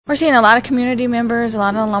We're seeing a lot of community members, a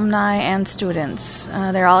lot of alumni and students.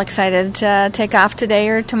 They're all excited to take off today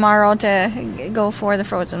or tomorrow to go for the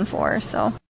Frozen Four. So